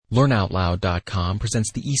LearnOutLoud.com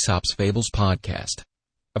presents the Aesop's Fables podcast.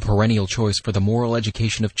 A perennial choice for the moral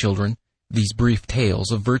education of children, these brief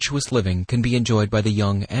tales of virtuous living can be enjoyed by the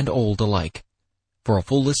young and old alike. For a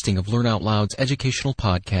full listing of Learn Out Loud's educational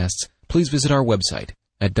podcasts, please visit our website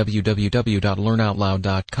at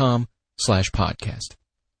www.learnoutloud.com/podcast.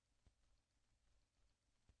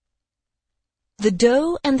 The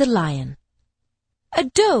Doe and the Lion. A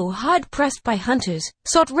doe, hard-pressed by hunters,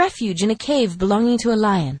 sought refuge in a cave belonging to a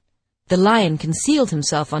lion. The lion concealed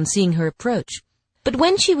himself on seeing her approach, but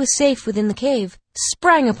when she was safe within the cave,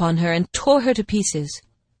 sprang upon her and tore her to pieces.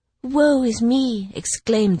 "Woe is me,"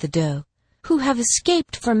 exclaimed the doe, "who have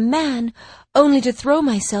escaped from man, only to throw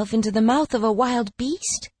myself into the mouth of a wild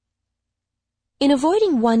beast." In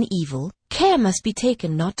avoiding one evil, care must be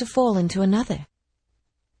taken not to fall into another.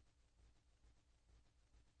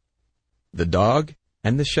 The Dog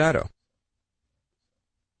and the Shadow.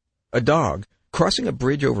 A dog, crossing a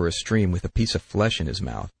bridge over a stream with a piece of flesh in his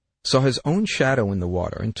mouth, saw his own shadow in the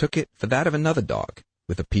water and took it for that of another dog,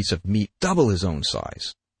 with a piece of meat double his own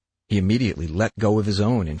size. He immediately let go of his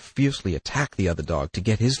own and fiercely attacked the other dog to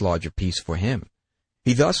get his larger piece for him.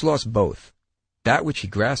 He thus lost both, that which he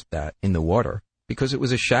grasped at in the water because it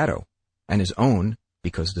was a shadow, and his own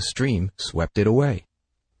because the stream swept it away.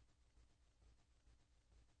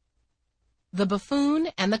 The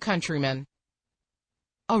Buffoon and the Countryman.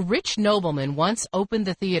 A rich nobleman once opened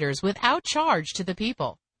the theaters without charge to the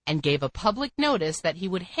people, and gave a public notice that he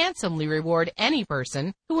would handsomely reward any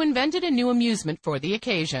person who invented a new amusement for the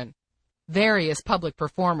occasion. Various public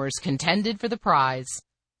performers contended for the prize.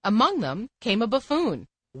 Among them came a buffoon,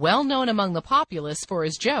 well known among the populace for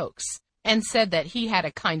his jokes, and said that he had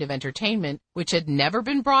a kind of entertainment which had never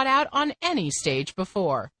been brought out on any stage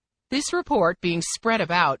before. This report being spread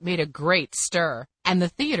about made a great stir, and the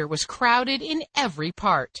theater was crowded in every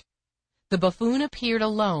part. The buffoon appeared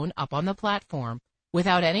alone up on the platform,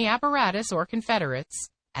 without any apparatus or confederates,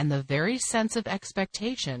 and the very sense of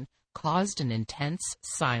expectation caused an intense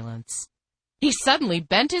silence. He suddenly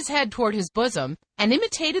bent his head toward his bosom and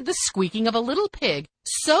imitated the squeaking of a little pig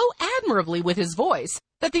so admirably with his voice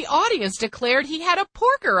that the audience declared he had a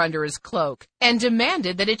porker under his cloak and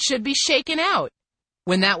demanded that it should be shaken out.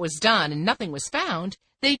 When that was done and nothing was found,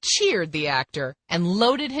 they cheered the actor and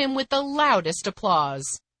loaded him with the loudest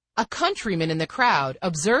applause. A countryman in the crowd,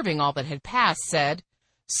 observing all that had passed, said,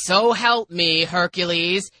 "So help me,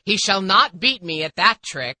 Hercules, he shall not beat me at that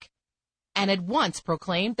trick," and at once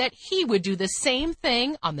proclaimed that he would do the same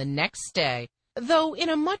thing on the next day, though in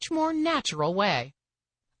a much more natural way.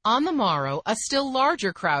 On the morrow, a still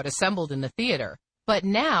larger crowd assembled in the theater, but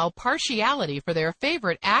now partiality for their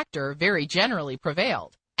favorite actor very generally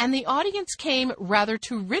prevailed, and the audience came rather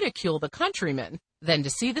to ridicule the countryman than to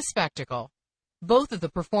see the spectacle. Both of the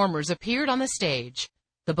performers appeared on the stage.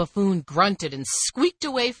 The buffoon grunted and squeaked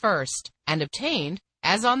away first, and obtained,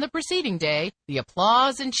 as on the preceding day, the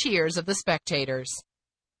applause and cheers of the spectators.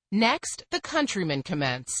 Next, the countryman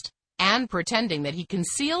commenced, and pretending that he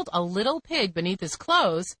concealed a little pig beneath his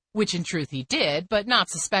clothes, which in truth he did, but not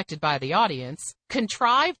suspected by the audience,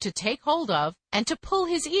 contrived to take hold of and to pull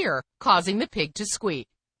his ear, causing the pig to squeak.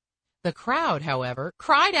 The crowd, however,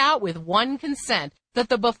 cried out with one consent that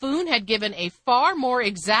the buffoon had given a far more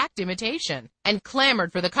exact imitation, and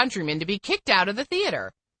clamored for the countryman to be kicked out of the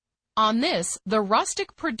theater. On this, the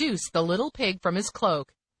rustic produced the little pig from his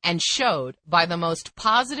cloak, and showed, by the most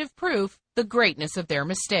positive proof, the greatness of their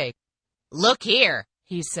mistake. "Look here,"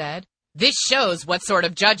 he said, "this shows what sort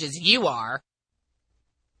of judges you are.